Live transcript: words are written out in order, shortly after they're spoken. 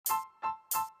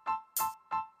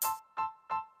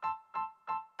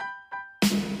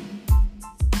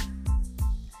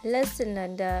Listen,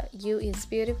 Linda, you is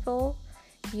beautiful,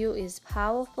 you is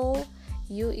powerful,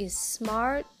 you is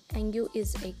smart, and you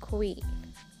is a queen.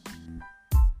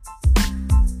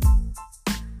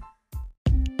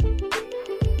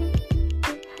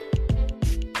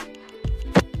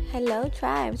 Hello,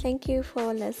 tribe. Thank you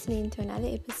for listening to another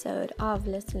episode of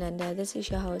Listen Linda. This is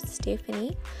your host,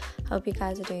 Stephanie. Hope you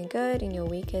guys are doing good and your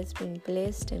week has been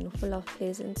blessed and full of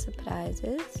pleasant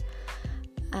surprises.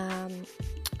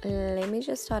 Let me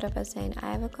just start off by saying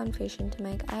I have a confession to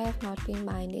make. I have not been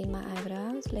minding my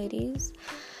eyebrows, ladies.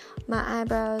 My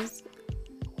eyebrows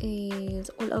is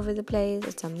all over the place.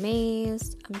 It's a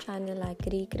mess. I'm trying to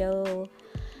regrow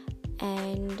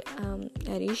and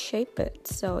reshape it.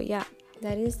 So yeah,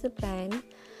 that is the plan.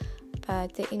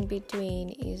 But the in-between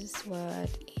is what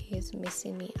is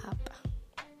messing me up.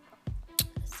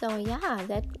 So yeah,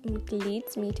 that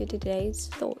leads me to today's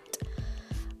thought.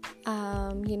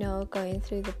 Going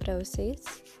through the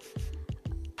process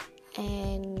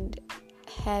and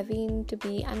having to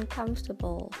be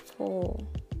uncomfortable for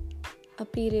a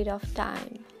period of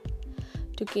time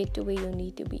to get to where you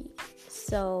need to be.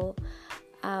 So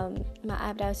my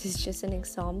eyebrows is just an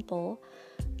example,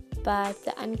 but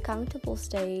the uncomfortable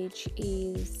stage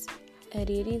is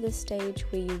really the stage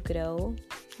where you grow,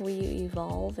 where you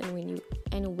evolve,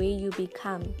 and where you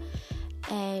become.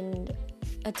 And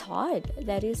it's hard.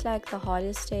 That is the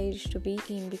hardest stage to be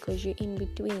in, because you're in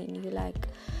between.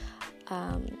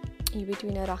 You're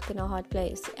between a rock and a hard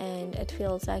place, and it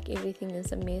feels like everything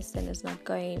is a mess and it's not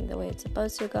going the way it's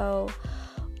supposed to go.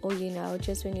 Or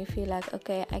just when you feel like,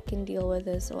 okay, I can deal with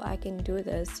this, or I can do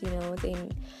this,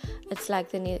 then it's like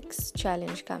the next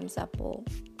challenge comes up, or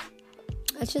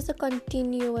it's just a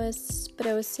continuous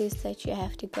process that you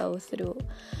have to go through.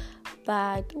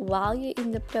 But while you're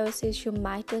in the process, you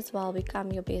might as well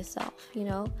become your best self,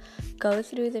 go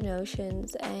through the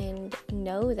notions and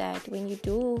know that when you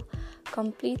do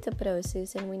complete the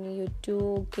process and when you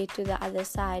do get to the other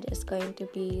side, it's going to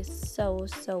be so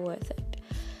worth it.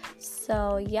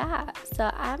 So yeah,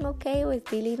 I'm okay with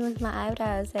dealing with my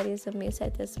eyebrows that is a mess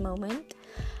at this moment,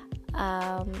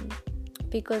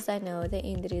 because I know the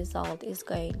end result is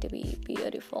going to be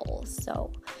beautiful.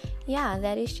 So yeah,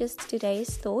 that is just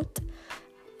today's thought.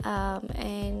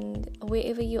 And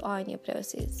wherever you are in your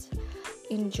process,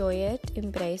 enjoy it,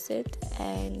 embrace it,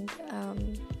 and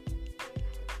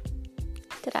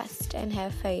trust and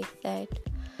have faith that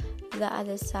the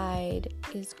other side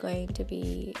is going to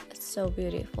be so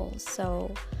beautiful.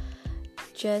 So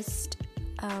just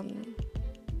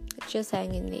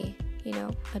hang in there.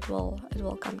 It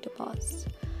will come to pass.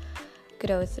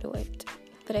 Grow through it,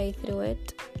 pray through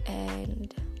it,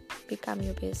 and become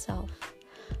your best self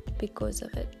because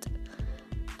of it.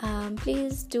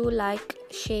 Please do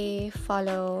share,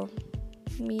 follow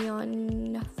me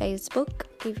on Facebook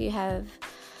if you have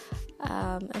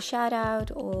a shout out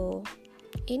or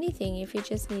anything. If you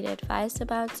just need advice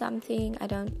about something, I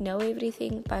don't know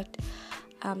everything, but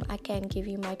I can give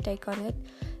you my take on it.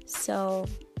 So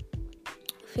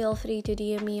feel free to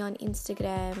DM me on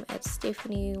Instagram at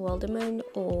Stephanie Wilderman,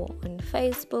 or on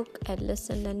Facebook at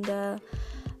Listen Linda.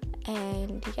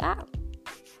 And yeah,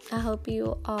 I hope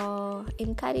you are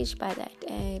encouraged by that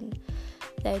and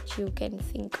that you can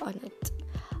think on it.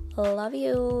 Love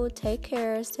you. Take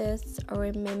care, sis.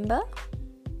 Remember,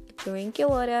 drink your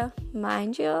water,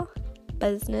 mind your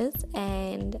business,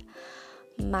 and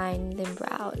mind them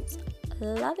brows.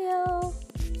 Love you.